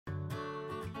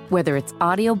Whether it's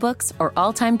audiobooks or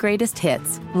all-time greatest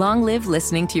hits, long live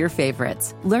listening to your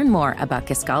favorites. Learn more about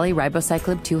Kisqali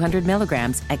Ribociclib 200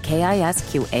 milligrams at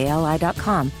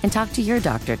KISQALI.com and talk to your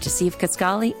doctor to see if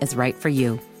Kisqali is right for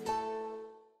you.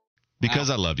 Because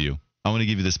I love you, I want to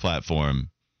give you this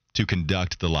platform to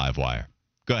conduct the live wire.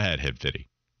 Go ahead, Hibfitty.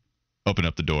 Open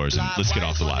up the doors and let's get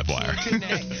off the live wire.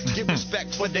 Give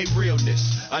respect for their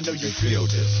realness. I know you feel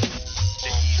this. The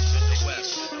east to the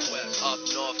west, up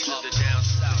north to the down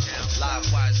south. Live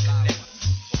wires connect.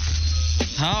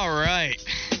 All right.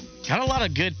 Got a lot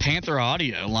of good Panther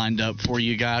audio lined up for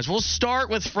you guys. We'll start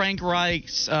with Frank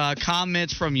Reich's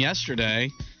comments from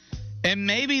yesterday. And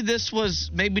maybe this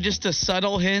was just a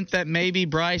subtle hint that maybe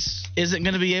Bryce isn't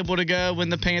going to be able to go when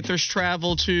the Panthers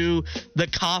travel to the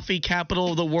coffee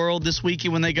capital of the world this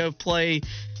weekend when they go play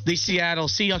the Seattle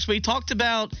Seahawks. We talked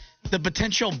about the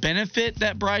potential benefit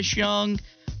that Bryce Young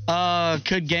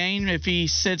could gain if he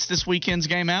sits this weekend's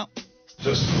game out.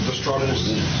 Just the struggles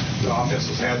the offense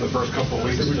has had the first couple of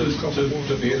weeks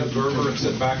to be an observer and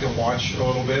sit back and watch a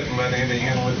little bit and let Andy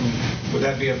handle it. And would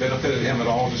that be a benefit to him at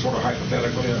all, just sort of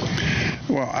hypothetically?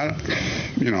 Well,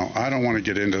 I don't want to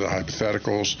get into the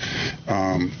hypotheticals.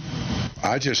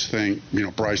 I just think,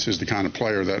 Bryce is the kind of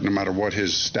player that no matter what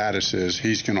his status is,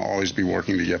 he's going to always be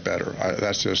working to get better.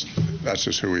 That's just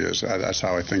who he is. That's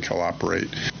how I think he'll operate.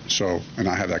 So, and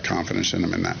I have that confidence in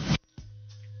him in that.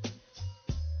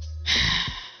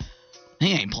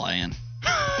 He ain't playing.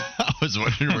 I was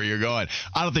wondering where you're going.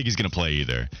 I don't think he's going to play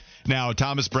either. Now,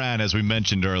 Thomas Brown, as we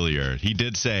mentioned earlier, he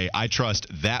did say, I trust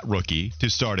that rookie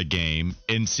to start a game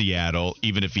in Seattle,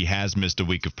 even if he has missed a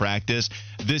week of practice.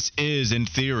 This is, in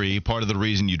theory, part of the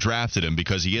reason you drafted him,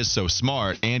 because he is so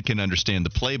smart and can understand the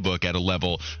playbook at a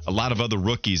level a lot of other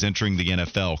rookies entering the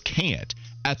NFL can't.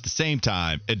 At the same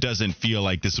time, it doesn't feel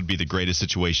like this would be the greatest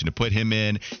situation to put him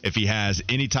in. If he has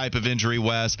any type of injury,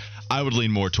 Wes, I would lean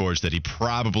more towards that he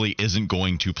probably isn't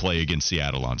going to play against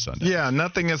Seattle on Sunday. Yeah,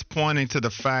 nothing is pointing to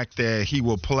the fact that he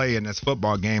will play in this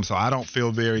football game, so I don't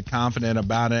feel very confident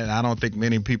about it, and I don't think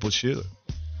many people should.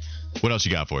 What else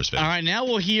you got for us, Vic? All right, now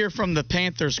we'll hear from the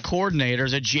Panthers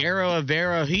coordinators. Ejiro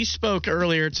Evero, he spoke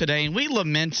earlier today, and we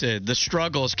lamented the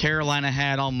struggles Carolina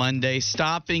had on Monday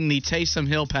stopping the Taysom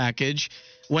Hill package.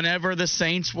 Whenever the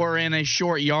Saints were in a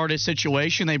short yardage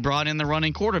situation, they brought in the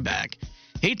running quarterback.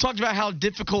 He talked about how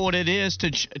difficult it is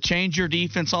to change your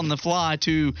defense on the fly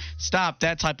to stop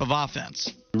that type of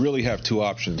offense. You really have two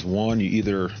options. One, you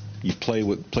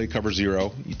play cover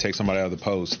zero, you take somebody out of the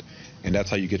post, and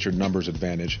that's how you get your numbers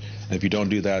advantage. And if you don't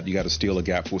do that, you got to steal a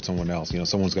gap with someone else.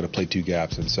 Someone's got to play two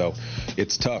gaps, and so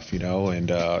it's tough, and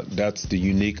that's the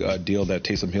unique deal that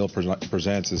Taysom Hill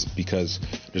presents, is because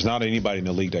there's not anybody in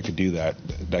the league that could do that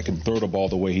can throw the ball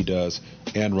the way he does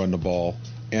and run the ball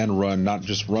and run, not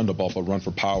just run the ball, but run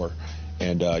for power.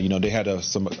 And, they had a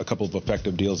couple of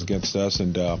effective deals against us,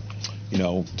 and,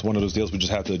 it's one of those deals we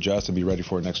just have to adjust and be ready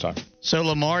for it next time. So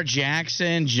Lamar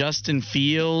Jackson, Justin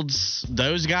Fields,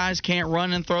 those guys can't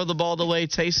run and throw the ball the way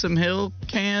Taysom Hill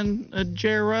can,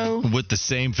 Jero? With the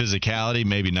same physicality,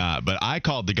 maybe not. But I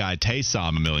called the guy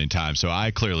Taysom a million times, so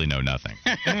I clearly know nothing.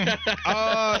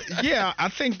 Yeah, I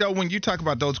think, though, when you talk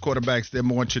about those quarterbacks, they're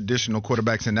more traditional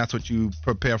quarterbacks, and that's what you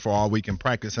prepare for all week in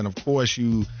practice. And, of course,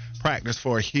 you practice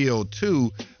for Hill,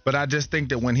 too. But I just think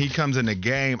that when he comes in the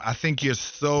game, I think you're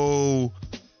so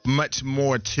much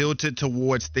more tilted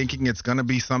towards thinking it's going to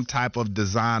be some type of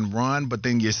design run, but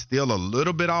then you're still a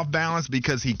little bit off balance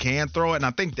because he can throw it. And I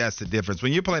think that's the difference.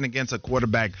 When you're playing against a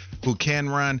quarterback who can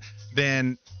run,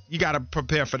 then you got to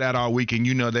prepare for that all week, and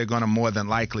they're going to more than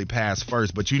likely pass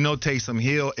first. But Taysom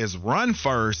Hill is run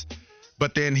first,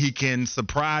 but then he can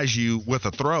surprise you with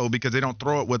a throw because they don't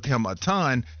throw it with him a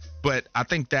ton. But I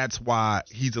think that's why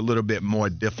he's a little bit more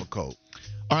difficult.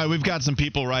 All right, we've got some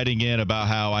people writing in about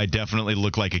how I definitely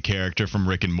look like a character from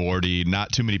Rick and Morty.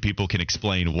 Not too many people can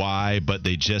explain why, but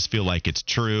they just feel like it's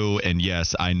true. And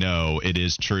yes, I know it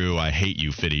is true. I hate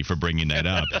you, Fitty, for bringing that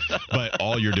up. But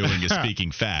all you're doing is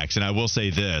speaking facts. And I will say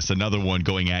this, another one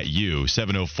going at you.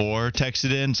 704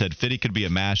 texted in, said Fitty could be a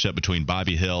mashup between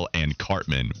Bobby Hill and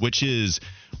Cartman, which is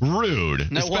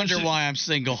rude. No wonder why I'm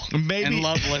single and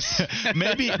loveless.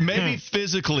 maybe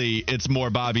physically it's more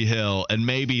Bobby Hill, and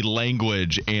maybe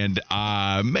language and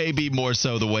maybe more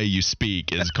so the way you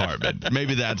speak is Cartman.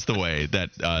 Maybe that's the way that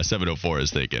 704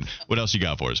 is thinking. What else you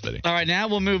got for us, Fitty? All right, now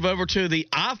we'll move over to the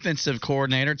offensive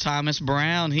coordinator, Thomas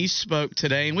Brown. He spoke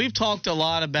today, and we've talked a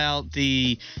lot about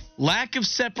the lack of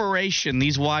separation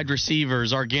these wide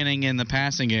receivers are getting in the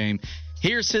passing game.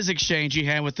 Here's his exchange he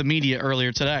had with the media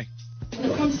earlier today. When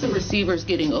it comes to receivers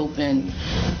getting open,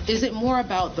 is it more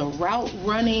about the route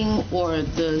running or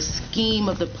the scheme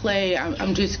of the play?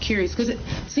 I'm just curious because it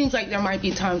seems like there might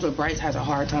be times where Bryce has a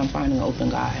hard time finding an open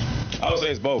guy. I would say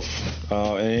it's both.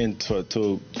 And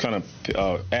to kind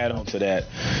of add on to that,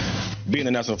 being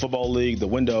in the National Football League, the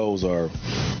windows are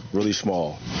really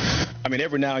small. I mean,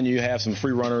 every now and then you have some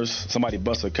free runners, somebody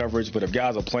busts a coverage, but if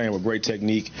guys are playing with great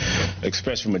technique,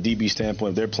 especially from a DB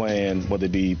standpoint, if they're playing, whether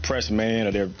it be press man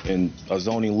or they're in a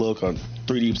zoning look, a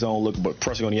 3-deep zone look, but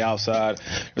pressing on the outside,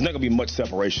 there's not going to be much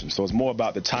separation. So it's more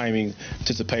about the timing,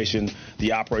 anticipation,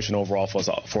 the operation overall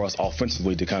for us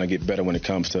offensively to kind of get better when it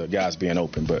comes to guys being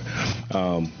open. But,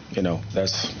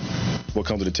 that's what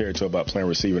comes to the territory about playing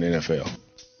receiver in the NFL.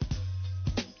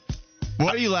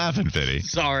 What are you laughing, Fitty?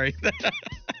 Sorry.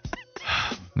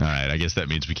 All right, I guess that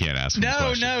means we can't ask him a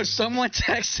question. No. Someone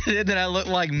texted in that I look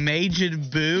like Majin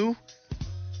Buu,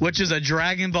 which is a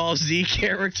Dragon Ball Z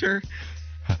character.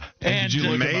 And did you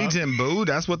Majin Buu?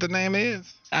 That's what the name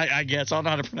is? I guess. I don't know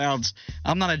how to pronounce.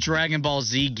 I'm not a Dragon Ball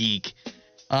Z geek.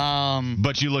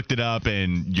 But you looked it up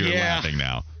and you're laughing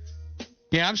now.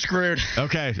 Yeah, I'm screwed.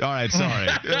 Okay, all right, sorry.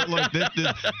 Look,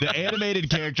 the animated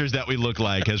characters that we look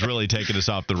like has really taken us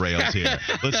off the rails here.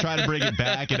 Let's try to bring it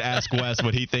back and ask Wes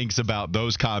what he thinks about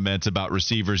those comments about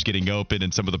receivers getting open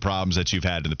and some of the problems that you've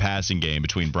had in the passing game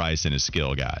between Bryce and his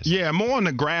skill guys. Yeah, more on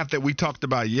the graph that we talked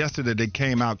about yesterday that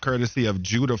came out courtesy of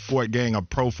Judah Fortgang of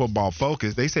Pro Football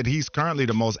Focus. They said he's currently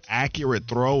the most accurate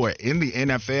thrower in the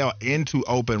NFL into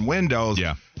open windows.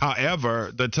 Yeah.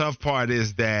 However, the tough part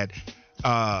is that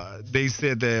they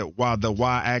said that while the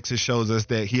y-axis shows us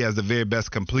that he has the very best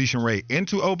completion rate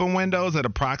into open windows at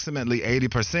approximately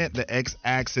 80%, the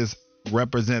x-axis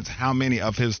represents how many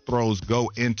of his throws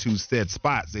go into said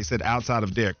spots. They said outside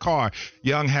of Derek Carr,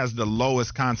 Young has the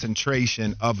lowest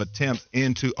concentration of attempts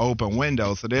into open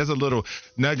windows. So there's a little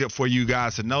nugget for you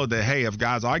guys to know that, hey, if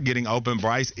guys are getting open,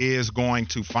 Bryce is going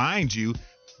to find you.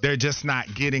 They're just not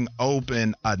getting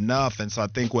open enough. And so I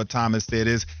think what Thomas said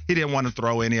is he didn't want to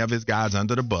throw any of his guys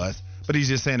under the bus, but he's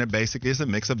just saying that basically it's a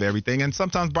mix of everything. And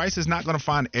sometimes Bryce is not going to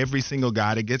find every single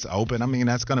guy that gets open. I mean,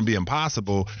 that's going to be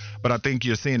impossible. But I think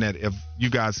you're seeing that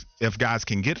if guys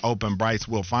can get open, Bryce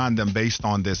will find them based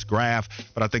on this graph.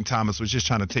 But I think Thomas was just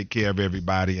trying to take care of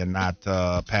everybody and not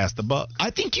pass the buck.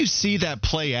 I think you see that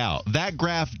play out. That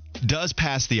graph does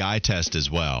pass the eye test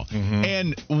as well. Mm-hmm.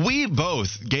 And we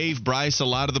both gave Bryce a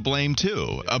lot of the blame,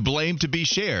 too. A blame to be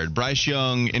shared, Bryce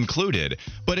Young included.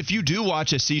 But if you do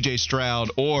watch a C.J. Stroud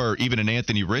or even an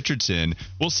Anthony Richardson,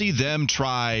 we'll see them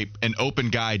try an open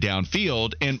guy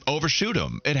downfield and overshoot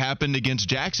him. It happened against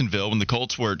Jacksonville when the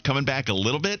Colts were coming back a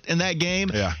little bit in that game.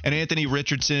 Yeah. And Anthony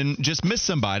Richardson just missed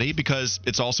somebody because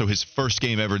it's also his first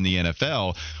game ever in the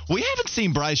NFL. We haven't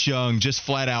seen Bryce Young just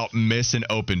flat out miss an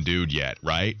open dude yet,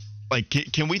 right? Like,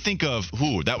 can we think of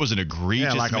that was an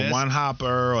egregious like miss? A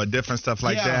one-hopper or different stuff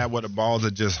like that where the balls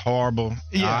are just horrible?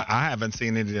 Yeah. I haven't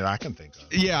seen any that I can think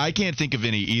of. Yeah, I can't think of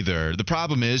any either. The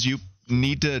problem is you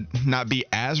need to not be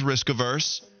as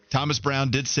risk-averse. Thomas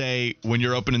Brown did say when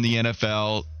you're open in the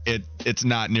NFL, it's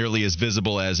not nearly as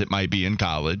visible as it might be in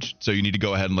college. So you need to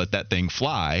go ahead and let that thing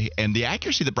fly. And the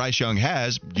accuracy that Bryce Young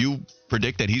has, you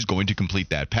predict that he's going to complete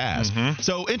that pass. Mm-hmm.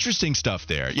 So interesting stuff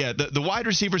there. Yeah, the wide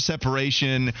receiver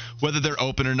separation, whether they're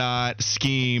open or not,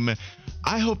 scheme.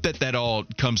 I hope that all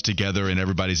comes together and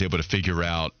everybody's able to figure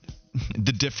out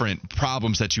the different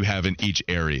problems that you have in each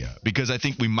area. Because I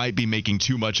think we might be making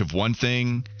too much of one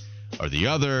thing or the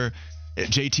other.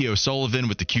 JT O'Sullivan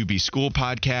with the QB School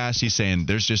podcast, he's saying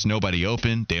there's just nobody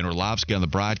open. Dan Orlovsky on the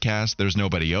broadcast, there's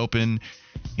nobody open.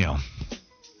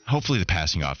 Hopefully the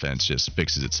passing offense just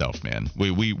fixes itself, man.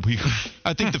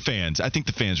 I think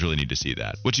the fans really need to see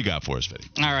that. What you got for us, Fitty?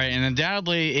 All right, and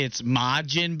undoubtedly it's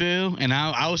Majin Buu, and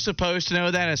I was supposed to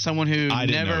know that as someone who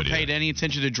never paid any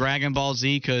attention to Dragon Ball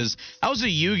Z because I was a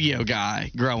Yu-Gi-Oh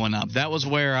guy growing up. That was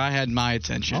where I had my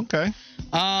attention. Okay.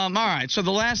 All right, so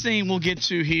the last thing we'll get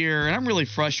to here, and I'm really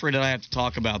frustrated I have to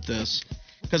talk about this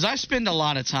because I spend a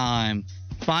lot of time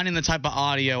finding the type of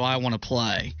audio I want to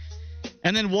play.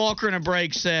 And then Walker in a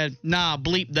break said, nah,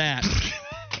 bleep that.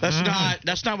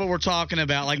 That's not what we're talking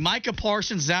about. Like Micah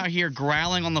Parsons out here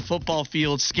growling on the football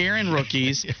field, scaring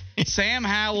rookies. Sam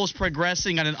Howell's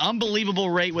progressing at an unbelievable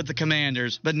rate with the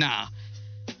Commanders. But nah.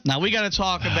 Now we got to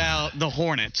talk about the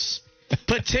Hornets.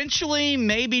 Potentially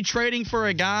maybe trading for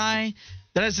a guy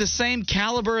that has the same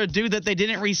caliber of dude that they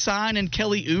didn't re-sign in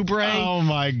Kelly Oubre. Oh,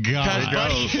 my God. Because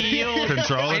Buddy Hield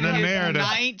controlling the narrative.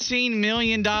 $19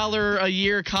 million a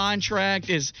year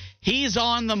contract he's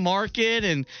on the market.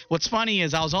 And what's funny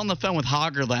is I was on the phone with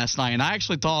Hogger last night, and I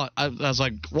actually thought, I was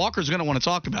like, Walker's going to want to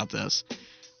talk about this.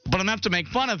 But I'm going to have to make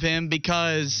fun of him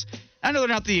because I know they're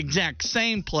not the exact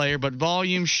same player, but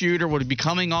volume shooter would be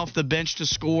coming off the bench to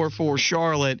score for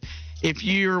Charlotte. If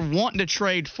you're wanting to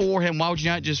trade for him, why would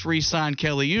you not just re-sign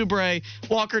Kelly Oubre?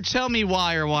 Walker, tell me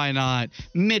why or why not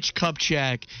Mitch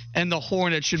Kupchak and the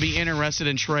Hornets should be interested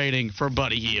in trading for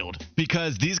Buddy Hield.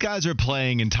 Because these guys are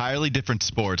playing entirely different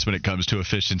sports when it comes to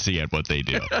efficiency at what they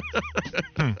do.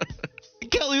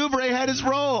 Kelly Oubre had his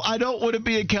role. I don't want to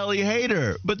be a Kelly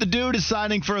hater, but the dude is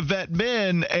signing for a vet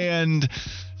min, and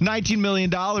 $19 million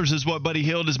is what Buddy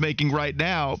Hield is making right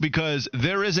now because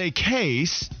there is a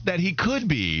case that he could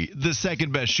be the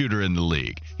second best shooter in the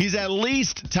league. He's at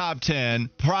least top 10,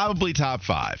 probably top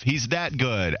 5. He's that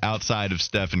good outside of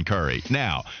Stephen Curry.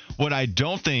 Now, what I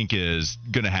don't think is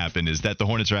going to happen is that the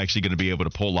Hornets are actually going to be able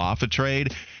to pull off a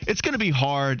trade. It's going to be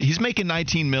hard. He's making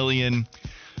 $19 million.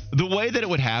 The way that it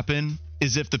would happen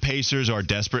is if the Pacers are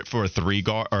desperate for a three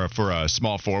guard or for a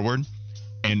small forward,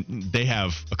 and they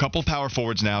have a couple of power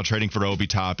forwards now trading for Obi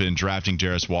Toppin, drafting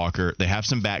Jarris Walker. They have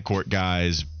some backcourt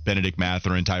guys, Benedict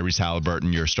Mathurin, Tyrese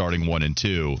Halliburton, you're starting 1 and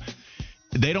 2.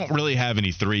 They don't really have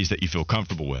any threes that you feel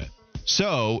comfortable with.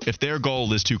 So if their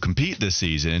goal is to compete this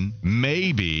season,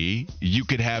 maybe you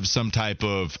could have some type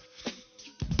of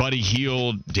Buddy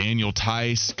Hield, Daniel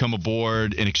Tice come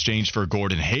aboard in exchange for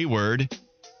Gordon Hayward.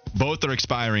 Both are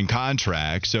expiring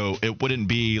contracts, so it wouldn't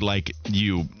be like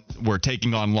you were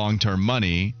taking on long-term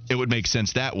money. It would make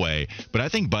sense that way. But I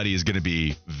think Buddy is going to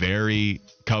be very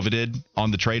coveted on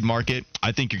the trade market.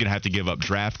 I think you're going to have to give up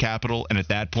draft capital, and at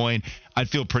that point, I'd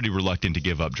feel pretty reluctant to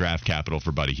give up draft capital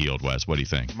for Buddy Hield, Wes. What do you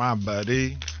think? My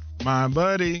buddy.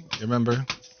 You remember?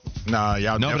 No,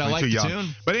 y'all no, definitely but I like too the young.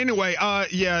 tune. But anyway,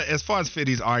 yeah, as far as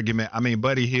Fiddy's argument, I mean,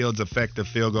 Buddy Hield's effective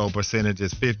field goal percentage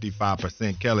is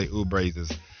 55%. Kelly Oubre's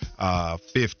is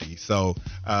 50. So,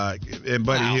 and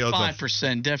Buddy Hield's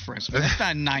 5% difference, but it's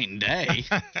not night and day.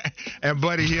 And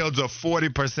Buddy Hield's a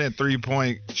 40%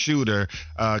 three-point shooter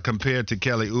compared to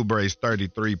Kelly Oubre's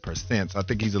 33%. So I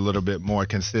think he's a little bit more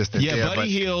consistent. Yeah, there, Buddy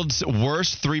Hield's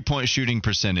worst three-point shooting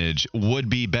percentage would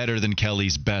be better than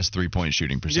Kelly's best three-point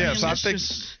shooting percentage. Yeah, so I think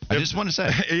I just want to say.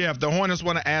 Yeah, if the Hornets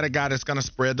want to add a guy that's going to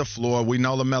spread the floor, we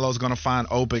know LaMelo's going to find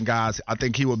open guys. I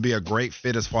think he would be a great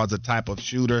fit as far as the type of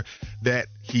shooter that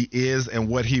he is and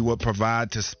what he would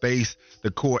provide to space the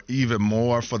court even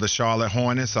more for the Charlotte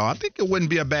Hornets. So I think it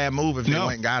wouldn't be a bad move if they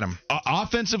went and got him.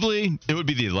 Offensively, it would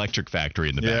be the electric factory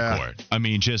in the backcourt. I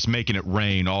mean, just making it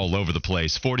rain all over the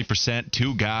place. 40%,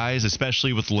 2 guys,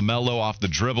 especially with LaMelo off the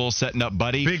dribble, setting up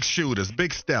Buddy. Big shooters,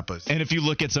 big steppers. And if you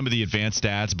look at some of the advanced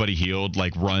stats, Buddy Hield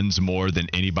like runs more than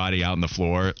anybody out on the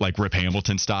floor, like Rip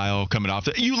Hamilton style coming off.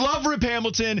 You love Rip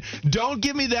Hamilton. Don't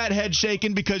give me that head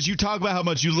shaking because you talk about how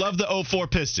much you love the 04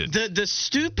 Pistons. The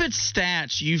stupid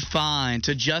stats you find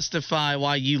to justify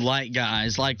why you like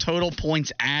guys like total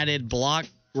points added, block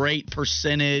rate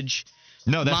percentage,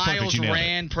 no, that's miles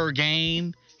ran per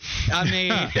game. I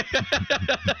mean,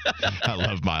 I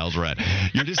love Miles Red.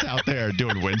 You're just out there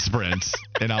doing wind sprints,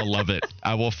 and I'll love it.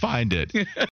 I will find it.